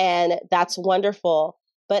 And that's wonderful.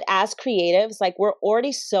 But as creatives, like we're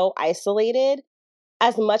already so isolated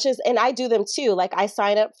as much as, and I do them too. Like I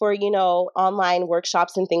sign up for, online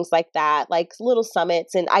workshops and things like that, like little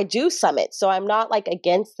summits, and I do summits. So I'm not like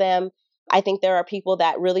against them. I think there are people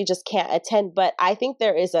that really just can't attend, but I think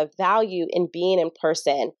there is a value in being in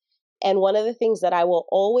person. And one of the things that I will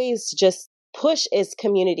always just push is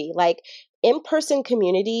community. Like in-person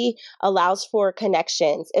community allows for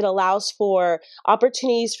connections. It allows for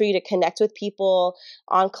opportunities for you to connect with people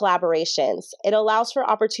on collaborations. It allows for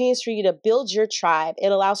opportunities for you to build your tribe.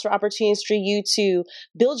 It allows for opportunities for you to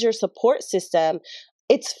build your support system.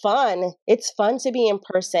 It's fun. It's fun to be in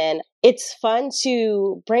person. It's fun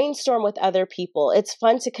to brainstorm with other people. It's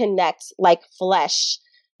fun to connect like flesh,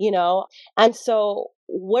 And so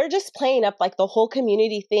we're just playing up like the whole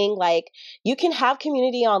community thing. Like you can have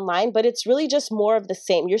community online, but it's really just more of the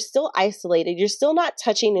same. You're still isolated. You're still not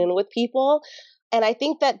touching in with people. And I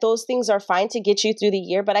think that those things are fine to get you through the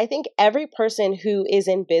year. But I think every person who is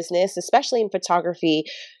in business, especially in photography,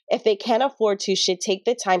 if they can afford to, should take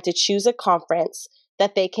the time to choose a conference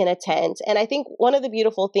that they can attend. And I think one of the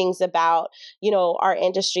beautiful things about, our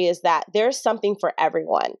industry is that there's something for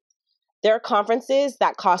everyone. There are conferences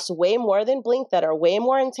that cost way more than Blink that are way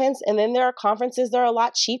more intense. And then there are conferences that are a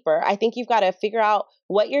lot cheaper. I think you've got to figure out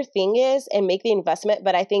what your thing is and make the investment.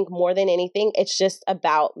 But I think more than anything, it's just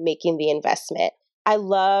about making the investment. I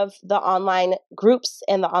love the online groups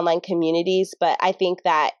and the online communities, but I think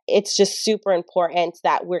that it's just super important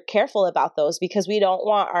that we're careful about those because we don't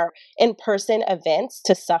want our in-person events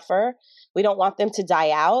to suffer. We don't want them to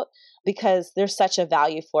die out. because there's such a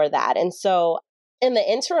value for that. And so in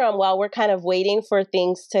the interim, while we're kind of waiting for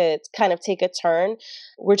things to kind of take a turn,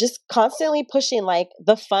 we're just constantly pushing like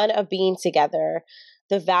the fun of being together,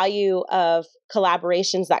 the value of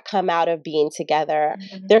collaborations that come out of being together.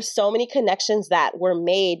 Mm-hmm. There's so many connections that were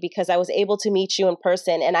made because I was able to meet you in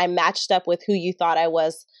person and I matched up with who you thought I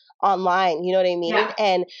was online, you know what I mean?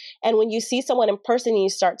 Yeah. And when you see someone in person and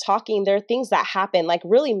you start talking, there are things that happen, like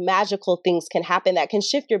really magical things can happen that can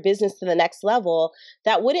shift your business to the next level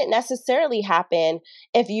that wouldn't necessarily happen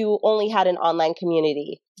if you only had an online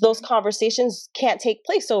community. Those conversations can't take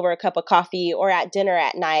place over a cup of coffee or at dinner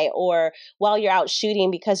at night or while you're out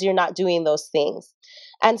shooting because you're not doing those things.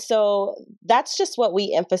 And so that's just what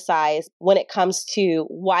we emphasize when it comes to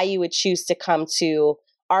why you would choose to come to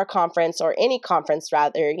our conference or any conference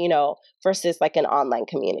rather, you know, versus like an online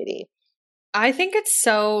community. I think it's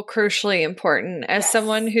so crucially important as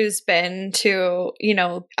someone who's been to, you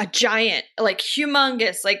know, a giant, like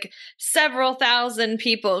humongous, like several thousand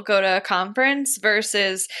people go to a conference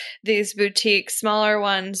versus these boutique, smaller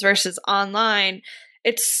ones versus online.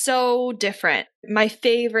 It's so different. My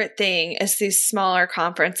favorite thing is these smaller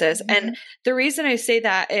conferences. Mm-hmm. And the reason I say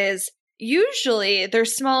that is usually they're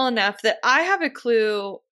small enough that I have a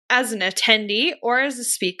clue as an attendee or as a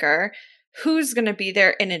speaker who's going to be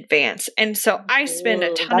there in advance. And so I spend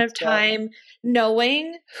a ton of time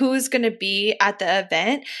knowing who's going to be at the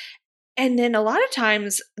event. And then a lot of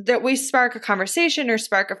times that we spark a conversation or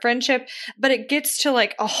spark a friendship, but it gets to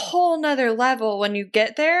like a whole nother level when you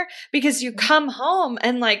get there because you come home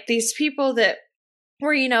and like these people that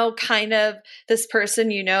were, you know, kind of this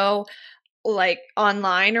person, you know, like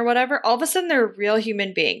online or whatever, all of a sudden they're a real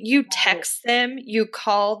human being. You text them, you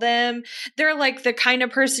call them. They're like the kind of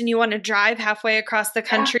person you want to drive halfway across the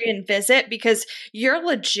country and visit because you're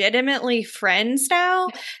legitimately friends now.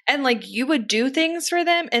 And like you would do things for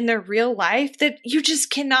them in their real life that you just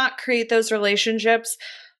cannot create those relationships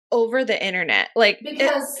over the internet. Like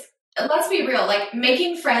because let's be real, like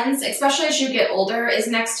making friends, especially as you get older, is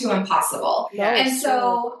next to impossible. And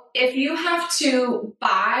so if you have to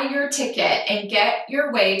buy your ticket and get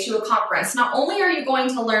your way to a conference, not only are you going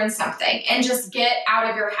to learn something and just get out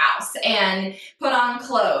of your house and put on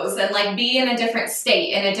clothes and like be in a different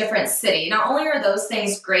state, in a different city, not only are those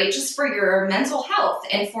things great just for your mental health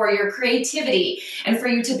and for your creativity and for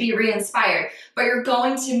you to be re-inspired, but you're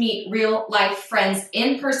going to meet real life friends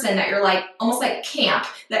in person that you're like, almost like camp,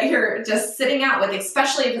 that you're just sitting out with,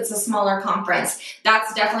 especially if it's a smaller conference.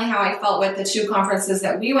 That's definitely how I felt with the two conferences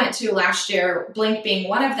that we went to last year, Blink being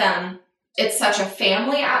one of them. It's such a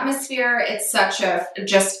family atmosphere. It's such a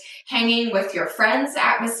just hanging with your friends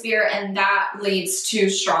atmosphere. And that leads to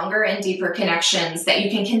stronger and deeper connections that you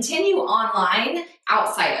can continue online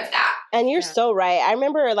outside of that. And you're so right. I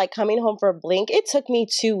remember like coming home for Blink. It took me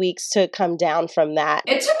 2 weeks to come down from that.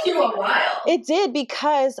 It took you a while. It did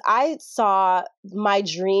because I saw my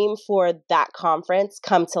dream for that conference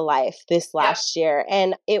come to life this last year.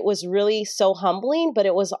 And it was really so humbling, but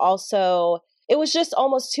it was also... it was just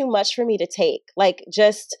almost too much for me to take. Like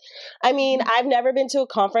just, I mean, I've never been to a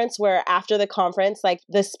conference where after the conference, like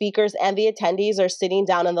the speakers and the attendees are sitting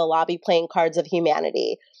down in the lobby playing Cards of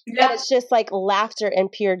Humanity. Yeah. And it's just like laughter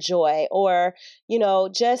and pure joy or, you know,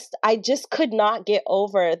 I just could not get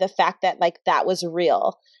over the fact that like that was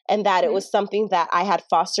real and that it was something that I had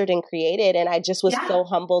fostered and created. And I just was so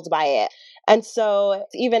humbled by it. And so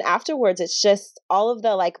even afterwards, it's just all of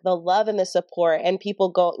the like the love and the support and people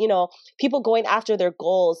going after their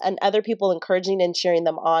goals and other people encouraging and cheering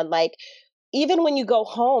them on. Like even when you go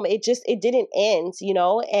home, it didn't end, you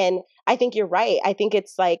know? And I think you're right. I think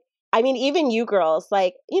it's like, I mean, even you girls,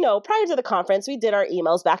 like, you know, prior to the conference, we did our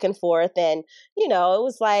emails back and forth and, you know, it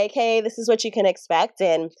was like, hey, this is what you can expect.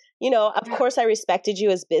 And, you know, of course I respected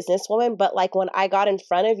you as businesswoman, but like when I got in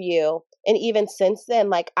front of you and even since then,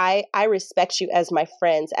 like I respect you as my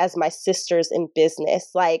friends, as my sisters in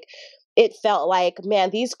business. Like it felt like, man,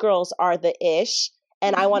 these girls are the ish.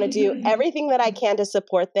 And I want to do everything that I can to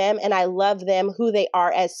support them. And I love them, who they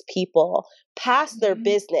are as people, past their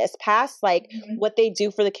business, past like what they do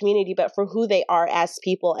for the community, but for who they are as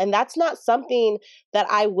people. And that's not something that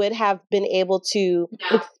I would have been able to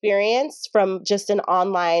experience from just an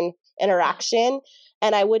online interaction.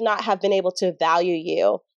 And I would not have been able to value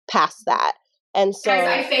you past that. And so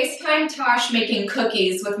guys, I FaceTime Tosh making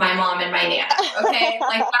cookies with my mom and my nana. Okay.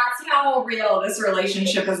 Like that's how real this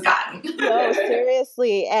relationship has gotten. No,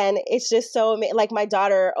 seriously. And it's just so like my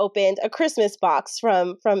daughter opened a Christmas box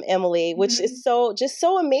from Emily, which is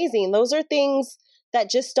so amazing. Those are things that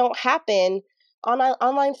just don't happen on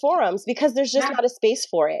online forums because there's just not a space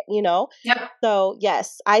for it, you know? Yep. So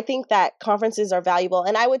yes, I think that conferences are valuable.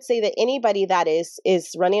 And I would say that anybody that is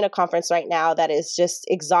running a conference right now that is just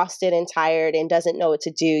exhausted and tired and doesn't know what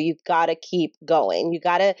to do, you've got to keep going. You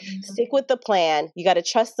got to stick with the plan. You got to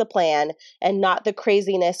trust the plan and not the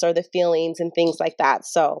craziness or the feelings and things like that.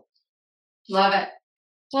 So love it.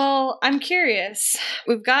 Well, I'm curious.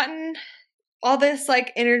 We've gotten all this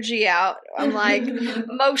like energy out. I'm like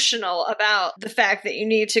emotional about the fact that you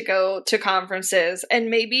need to go to conferences, and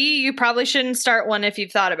maybe you probably shouldn't start one if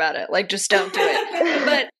you've thought about it. Like, just don't do it.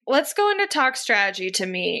 But let's go into talk strategy to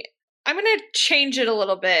me. I'm going to change it a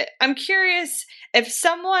little bit. I'm curious if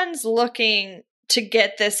someone's looking to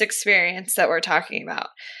get this experience that we're talking about,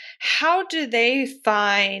 how do they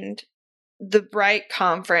find the right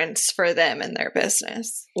conference for them and their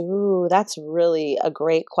business? Ooh, that's really a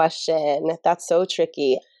great question. That's so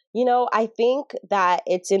tricky. You know, I think that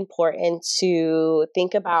it's important to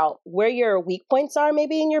think about where your weak points are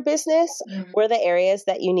maybe in your business, where the areas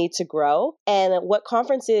that you need to grow, and what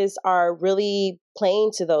conferences are really playing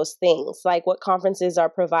to those things. Like what conferences are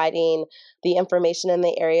providing the information in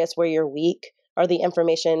the areas where you're weak or the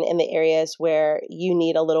information in the areas where you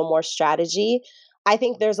need a little more strategy. I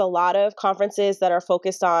think there's a lot of conferences that are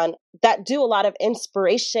focused on that do a lot of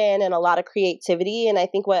inspiration and a lot of creativity. And I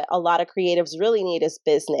think what a lot of creatives really need is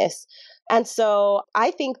business. And so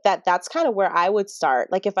I think that that's kind of where I would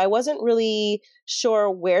start. Like if I wasn't really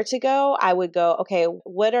sure where to go, I would go, okay,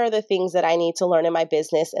 what are the things that I need to learn in my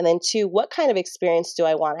business? And then two, what kind of experience do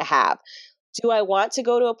I want to have? Do I want to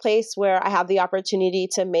go to a place where I have the opportunity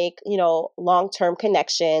to make, long-term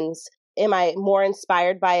connections? Am I more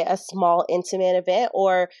inspired by a small, intimate event?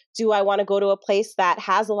 Or do I want to go to a place that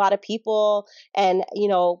has a lot of people and,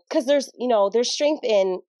 because there's strength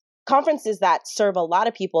in conferences that serve a lot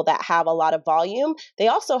of people that have a lot of volume. They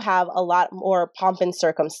also have a lot more pomp and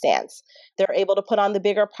circumstance. They're able to put on the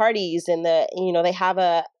bigger parties and they have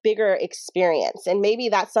a bigger experience. And maybe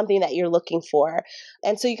that's something that you're looking for.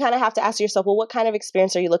 And so you kind of have to ask yourself, well, what kind of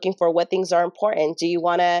experience are you looking for? What things are important? Do you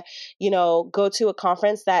want to, go to a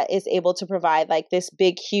conference that is able to provide like this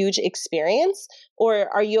big, huge experience? Or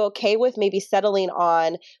are you okay with maybe settling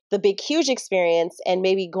on the big, huge experience and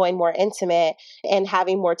maybe going more intimate and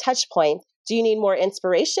having more touch points? Do you need more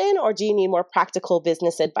inspiration or do you need more practical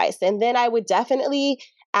business advice? And then I would definitely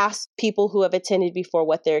ask people who have attended before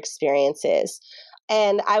what their experience is.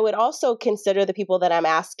 And I would also consider the people that I'm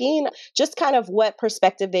asking just kind of what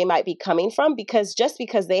perspective they might be coming from, because just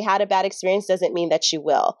because they had a bad experience doesn't mean that you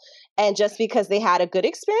will. And just because they had a good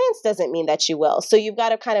experience doesn't mean that you will. So you've got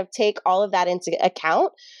to kind of take all of that into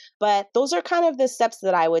account. But those are kind of the steps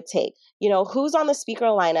that I would take. Who's on the speaker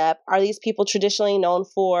lineup? Are these people traditionally known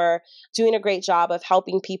for doing a great job of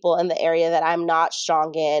helping people in the area that I'm not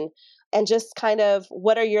strong in? And just kind of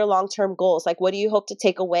what are your long-term goals? Like, what do you hope to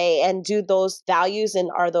take away? And do those values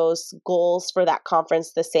and are those goals for that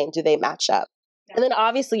conference the same? Do they match up? Yeah. And then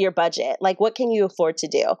obviously your budget, like what can you afford to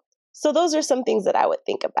do? So those are some things that I would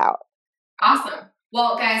think about. Awesome.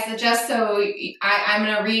 Well, guys, just so I'm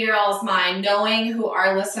going to read your all's mind, knowing who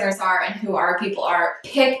our listeners are and who our people are,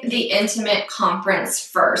 pick the intimate conference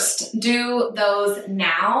first. Do those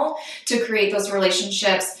now to create those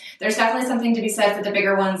relationships. There's definitely something to be said for the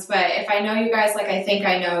bigger ones, but if I know you guys like I think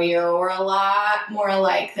I know you, we're a lot more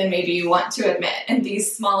alike than maybe you want to admit. And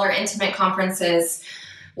these smaller intimate conferences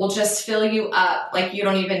will just fill you up like you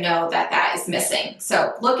don't even know that is missing.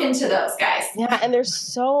 So look into those, guys. Yeah, and there's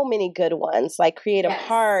so many good ones like Creative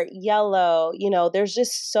Heart, Yellow, there's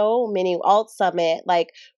just so many, Alt Summit,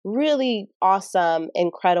 like really awesome,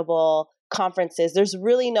 incredible conferences. There's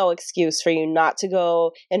really no excuse for you not to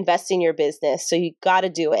go invest in your business. So you got to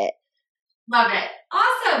do it. Love it.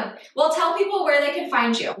 Awesome. Well, tell people where they can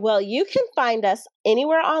find you. Well, you can find us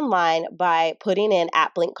anywhere online by putting in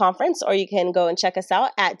 @Blink Conference, or you can go and check us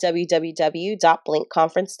out at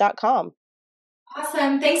www.blinkconference.com.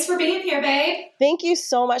 Awesome. Thanks for being here, babe. Thank you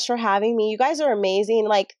so much for having me. You guys are amazing.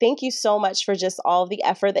 Like, thank you so much for just all of the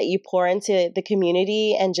effort that you pour into the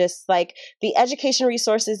community and just like the education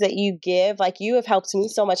resources that you give. Like, you have helped me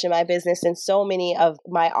so much in my business and so many of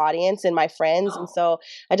my audience and my friends. And so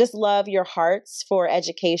I just love your hearts for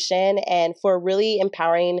education and for really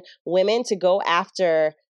empowering women to go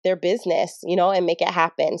after their business, and make it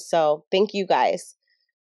happen. So thank you guys.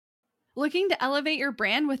 Looking to elevate your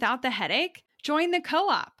brand without the headache? Join the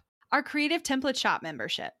Co-op, our creative template shop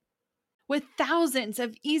membership. With thousands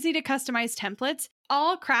of easy to customize templates,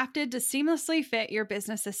 all crafted to seamlessly fit your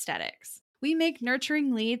business aesthetics, we make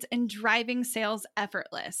nurturing leads and driving sales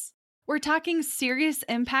effortless. We're talking serious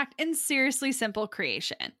impact and seriously simple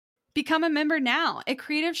creation. Become a member now at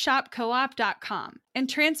creativeshopcoop.com and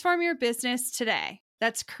transform your business today.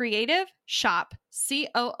 That's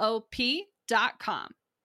creativeshopcoop.com.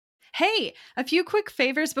 Hey, a few quick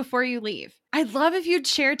favors before you leave. I'd love if you'd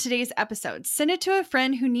share today's episode, send it to a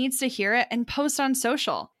friend who needs to hear it, and post on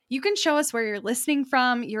social. You can show us where you're listening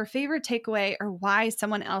from, your favorite takeaway, or why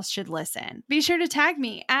someone else should listen. Be sure to tag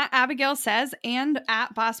me at Abigail Says and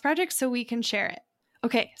at Boss Project so we can share it.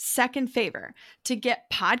 Okay, second favor. To get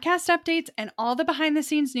podcast updates and all the behind the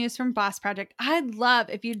scenes news from Boss Project, I'd love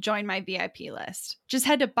if you'd join my VIP list. Just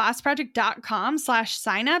head to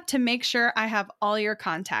bossproject.com/sign up to make sure I have all your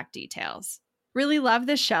contact details. Really love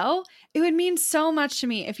the show? It would mean so much to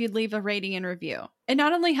me if you'd leave a rating and review. It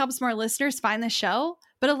not only helps more listeners find the show,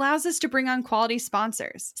 but allows us to bring on quality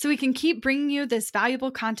sponsors so we can keep bringing you this valuable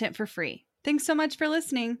content for free. Thanks so much for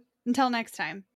listening. Until next time.